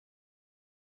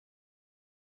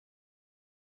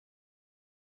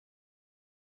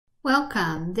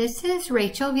Welcome. This is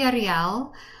Rachel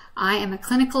Villarreal. I am a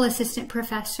clinical assistant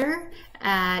professor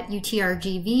at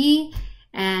UTRGV,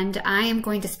 and I am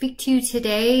going to speak to you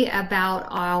today about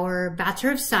our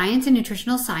Bachelor of Science in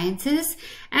Nutritional Sciences.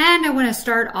 And I want to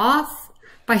start off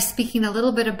by speaking a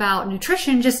little bit about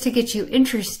nutrition just to get you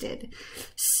interested.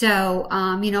 So,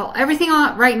 everything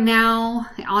right now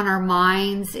on our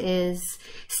minds is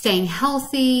staying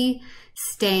healthy,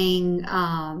 staying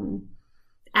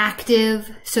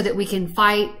active so that we can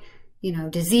fight,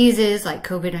 diseases like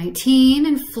COVID-19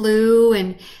 and flu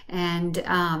and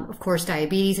of course,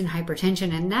 diabetes and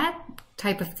hypertension and that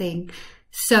type of thing.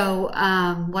 So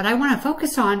what I want to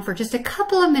focus on for just a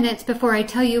couple of minutes before I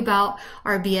tell you about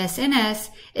our BSNS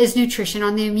is nutrition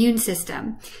on the immune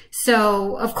system.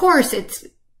 So of course, it's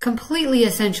completely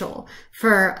essential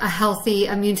for a healthy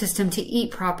immune system to eat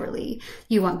properly.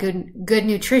 You want good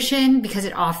nutrition because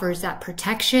it offers that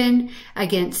protection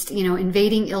against,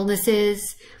 invading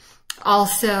illnesses.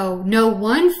 Also, no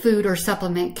one food or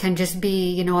supplement can just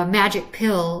be, a magic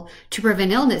pill to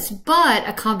prevent illness, but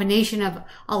a combination of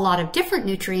a lot of different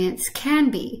nutrients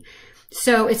can be.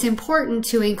 So it's important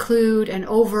to include an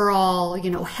overall,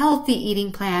 healthy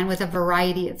eating plan with a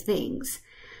variety of things.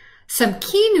 Some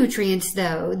key nutrients,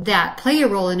 though, that play a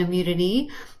role in immunity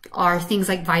are things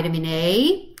like vitamin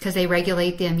A, because they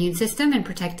regulate the immune system and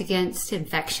protect against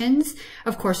infections.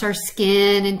 Of course, our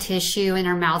skin and tissue in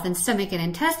our mouth and stomach and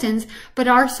intestines, but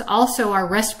also our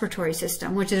respiratory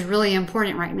system, which is really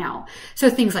important right now. So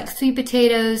things like sweet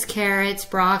potatoes, carrots,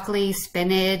 broccoli,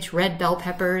 spinach, red bell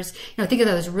peppers, think of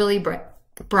those really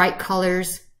bright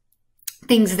colors.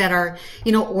 Things that are,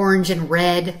 orange and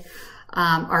red.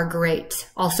 Are great.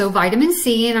 Also vitamin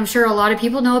C, and I'm sure a lot of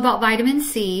people know about vitamin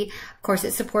C. Of course,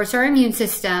 it supports our immune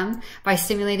system by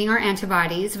stimulating our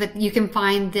antibodies, but you can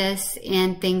find this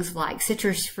in things like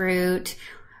citrus fruit,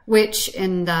 which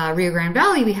in the Rio Grande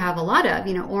Valley we have a lot of,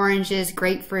 oranges,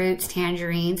 grapefruits,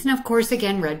 tangerines, and of course,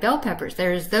 again, red bell peppers.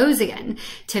 There's those again,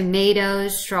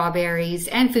 tomatoes, strawberries,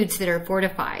 and foods that are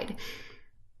fortified.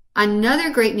 Another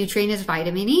great nutrient is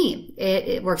vitamin E.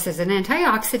 It works as an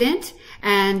antioxidant,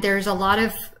 and there's a lot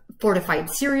of fortified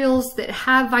cereals that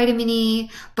have vitamin E,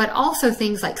 but also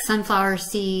things like sunflower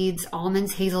seeds,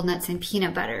 almonds, hazelnuts, and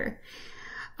peanut butter.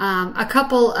 A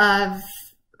couple of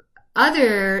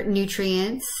other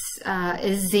nutrients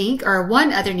is zinc, or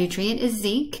one other nutrient is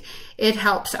zinc. It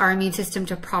helps our immune system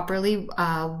to properly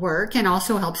work and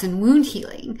also helps in wound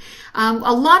healing. A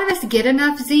lot of us get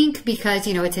enough zinc because,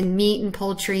 it's in meat and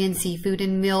poultry and seafood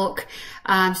and milk.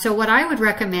 So what I would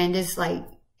recommend is like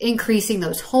increasing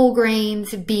those whole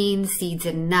grains, beans, seeds,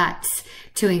 and nuts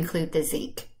to include the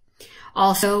zinc.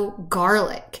 Also,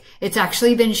 garlic. It's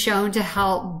actually been shown to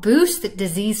help boost the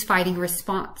disease-fighting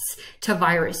response to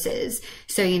viruses.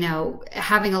 So,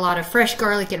 having a lot of fresh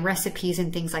garlic in recipes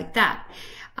and things like that.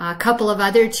 A couple of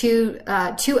two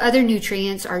other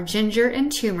nutrients are ginger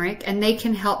and turmeric, and they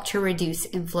can help to reduce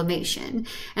inflammation.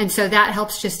 And so that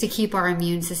helps just to keep our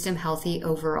immune system healthy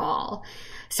overall.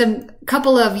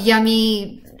 Couple of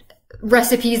yummy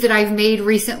recipes that I've made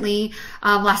recently.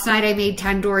 Last night I made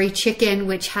tandoori chicken,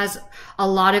 which has a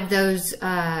lot of those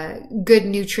good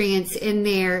nutrients in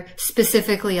there,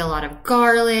 specifically a lot of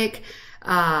garlic,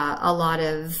 a lot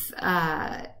of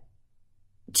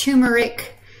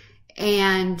turmeric,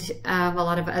 and a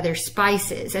lot of other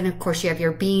spices. And of course you have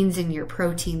your beans and your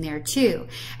protein there too.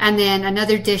 And then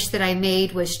another dish that I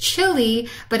made was chili,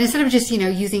 but instead of just,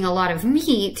 using a lot of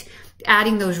meat,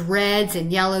 adding those reds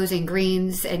and yellows and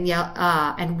greens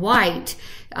and white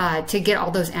to get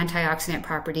all those antioxidant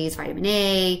properties, vitamin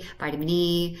A, vitamin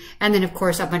E, and then of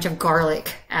course a bunch of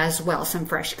garlic as well, some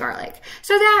fresh garlic.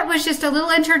 So that was just a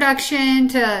little introduction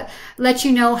to let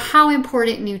you know how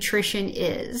important nutrition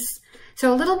is.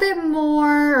 So a little bit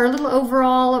more, or a little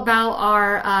overall about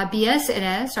our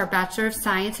BSNS, our Bachelor of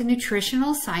Science in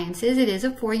Nutritional Sciences. It is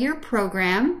a 4-year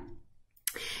program.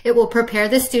 It will prepare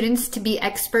the students to be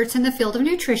experts in the field of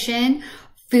nutrition,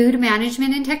 food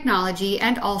management and technology,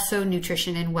 and also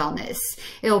nutrition and wellness.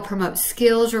 It will promote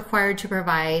skills required to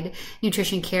provide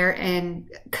nutrition care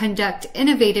and conduct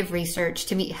innovative research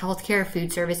to meet healthcare,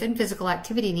 food service, and physical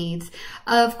activity needs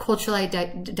of culturally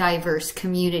diverse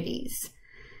communities.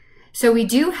 So we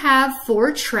do have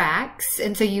 4 tracks,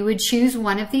 and so you would choose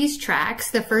one of these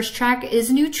tracks. The first track is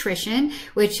nutrition,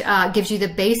 which gives you the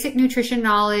basic nutrition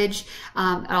knowledge.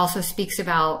 It also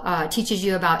teaches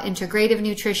you about integrative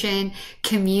nutrition,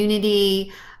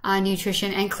 community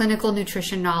nutrition, and clinical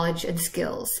nutrition knowledge and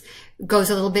skills. goes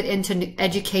a little bit into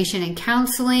education and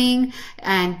counseling.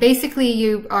 And basically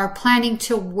you are planning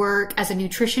to work as a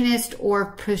nutritionist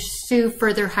or pursue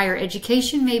further higher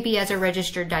education, maybe as a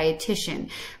registered dietitian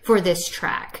for this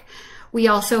track. We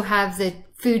also have the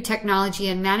food technology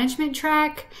and management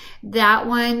track. That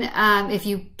one, if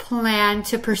you plan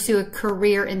to pursue a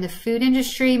career in the food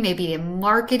industry, maybe in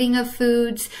marketing of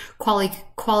foods,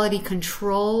 quality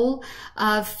control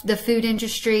of the food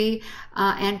industry,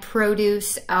 and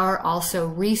produce, are also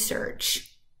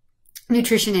research.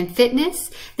 Nutrition and fitness.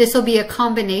 This will be a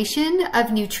combination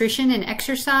of nutrition and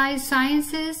exercise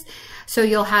sciences. So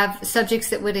you'll have subjects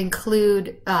that would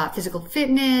include physical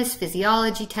fitness,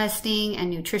 physiology testing, and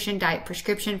nutrition diet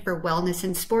prescription for wellness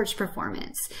and sports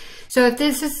performance. So if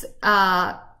this is,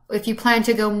 if you plan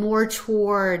to go more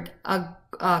toward a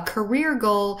career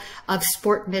goal of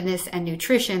sport fitness and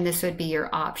nutrition, this would be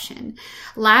your option.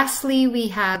 Lastly, we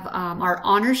have our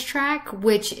honors track,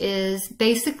 which is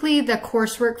basically the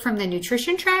coursework from the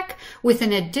nutrition track with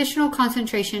an additional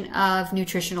concentration of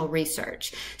nutritional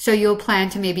research. So you'll plan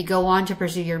to maybe go on to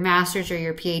pursue your master's or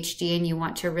your PhD, and you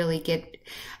want to really get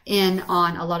in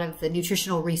on a lot of the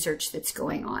nutritional research that's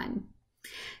going on.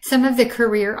 Some of the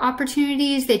career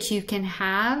opportunities that you can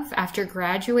have after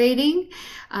graduating: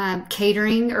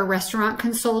 catering or restaurant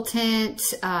consultant,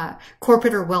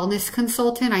 corporate or wellness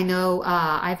consultant. I know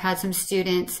I've had some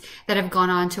students that have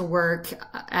gone on to work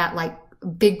at like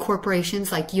big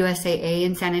corporations like USAA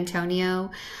in San Antonio,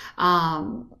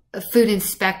 food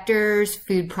inspectors,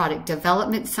 food product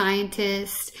development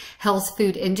scientists, health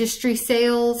food industry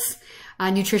sales,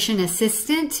 nutrition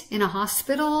assistant in a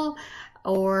hospital,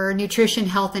 or nutrition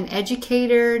health and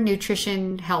educator,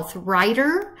 nutrition health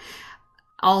writer.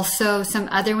 Also some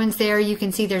other ones there. You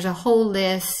can see there's a whole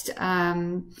list.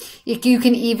 You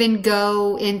can even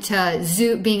go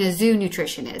into being a zoo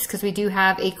nutritionist, because we do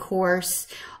have a course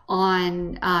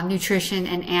on nutrition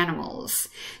and animals.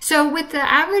 So with the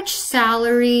average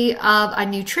salary of a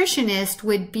nutritionist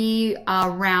would be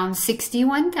around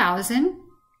 $61,000.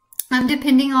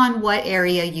 Depending on what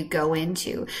area you go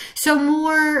into. So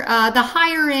more, the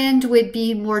higher end would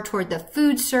be more toward the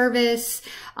food service,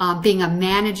 being a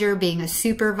manager, being a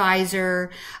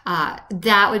supervisor,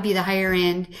 that would be the higher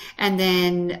end. And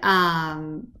then,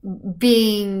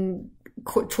 being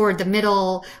toward the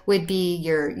middle would be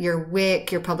your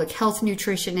WIC, your public health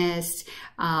nutritionist,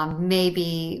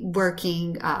 maybe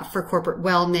working, for corporate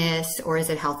wellness or as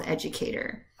a health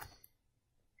educator.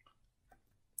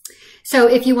 So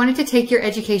if you wanted to take your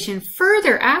education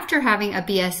further after having a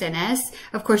BSNS,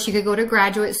 of course, you could go to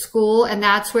graduate school, and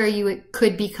that's where you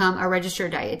could become a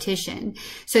registered dietitian.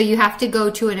 So you have to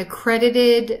go to an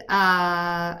accredited,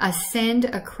 Ascend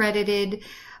accredited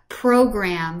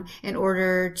program in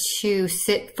order to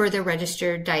sit for the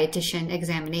registered dietitian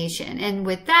examination. And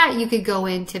with that, you could go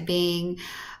into being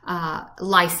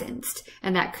licensed,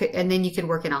 and then you could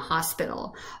work in a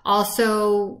hospital.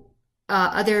 Also,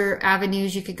 other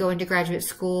avenues, you could go into graduate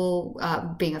school,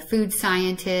 being a food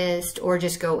scientist, or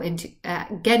just go into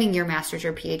getting your master's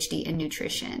or PhD in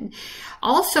nutrition.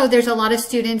 Also, there's a lot of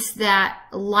students that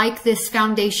like this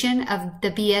foundation of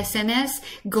the BSNS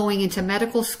going into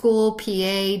medical school,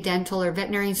 PA, dental, or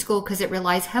veterinary school, because it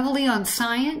relies heavily on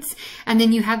science. And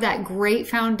then you have that great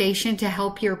foundation to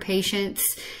help your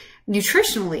patients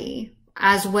nutritionally,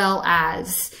 as well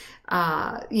as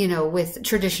with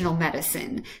traditional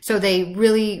medicine. So they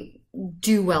really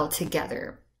do well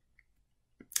together.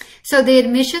 So the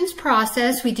admissions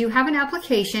process, we do have an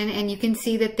application, and you can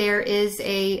see that there is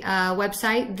a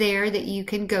website there that you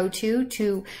can go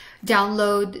to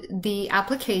download the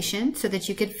application so that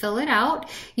you could fill it out.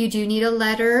 You do need a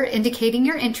letter indicating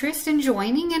your interest in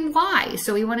joining and why.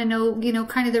 So we want to know,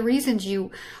 kind of the reasons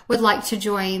you would like to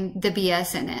join the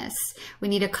BSNS. We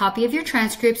need a copy of your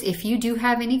transcripts if you do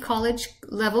have any college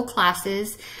level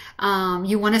classes.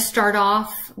 You want to start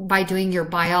off by doing your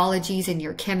biologies and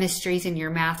your chemistries and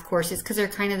your math courses, because they're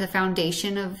kind of the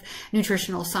foundation of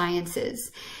nutritional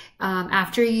sciences.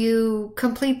 After you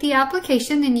complete the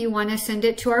application, then you want to send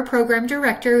it to our program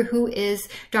director, who is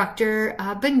Dr.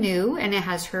 Banu, and it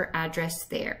has her address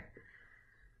there.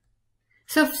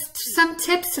 So some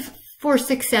tips for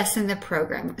success in the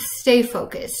program: stay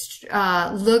focused.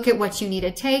 Look at what you need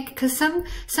to take, because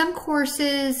some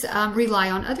courses rely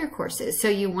on other courses. So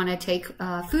you want to take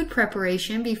food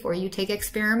preparation before you take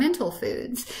experimental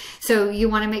foods. So you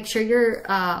want to make sure you're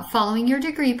following your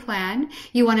degree plan.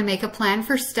 You want to make a plan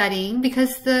for studying,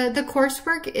 because the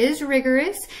coursework is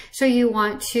rigorous. So you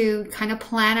want to kind of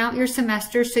plan out your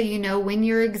semester so you know when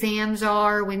your exams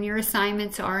are, when your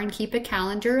assignments are, and keep a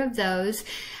calendar of those.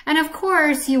 And of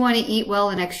course, you want to eat well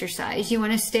and exercise. You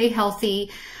want to stay healthy.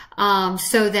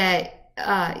 so that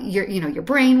your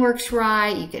brain works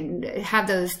right. You can have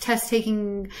those test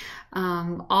taking,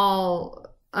 all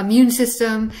immune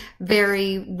system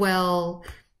very well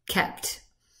kept.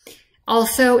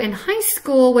 Also in high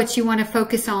school, what you want to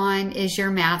focus on is your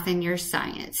math and your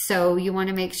science. So you want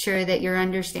to make sure that you're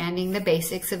understanding the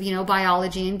basics of,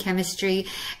 biology and chemistry,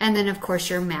 and then of course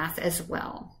your math as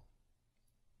well.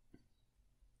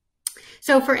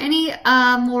 So for any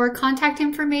more contact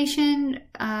information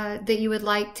that you would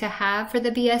like to have for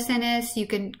the BSNS, you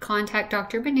can contact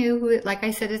Dr. Banu, who, like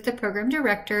I said, is the program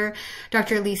director.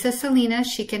 Dr. Lisa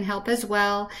Salinas, she can help as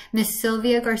well. Miss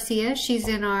Sylvia Garcia, she's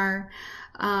in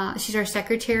she's our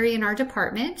secretary in our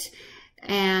department,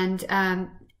 and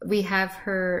we have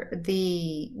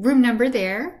the room number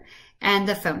there and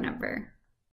the phone number.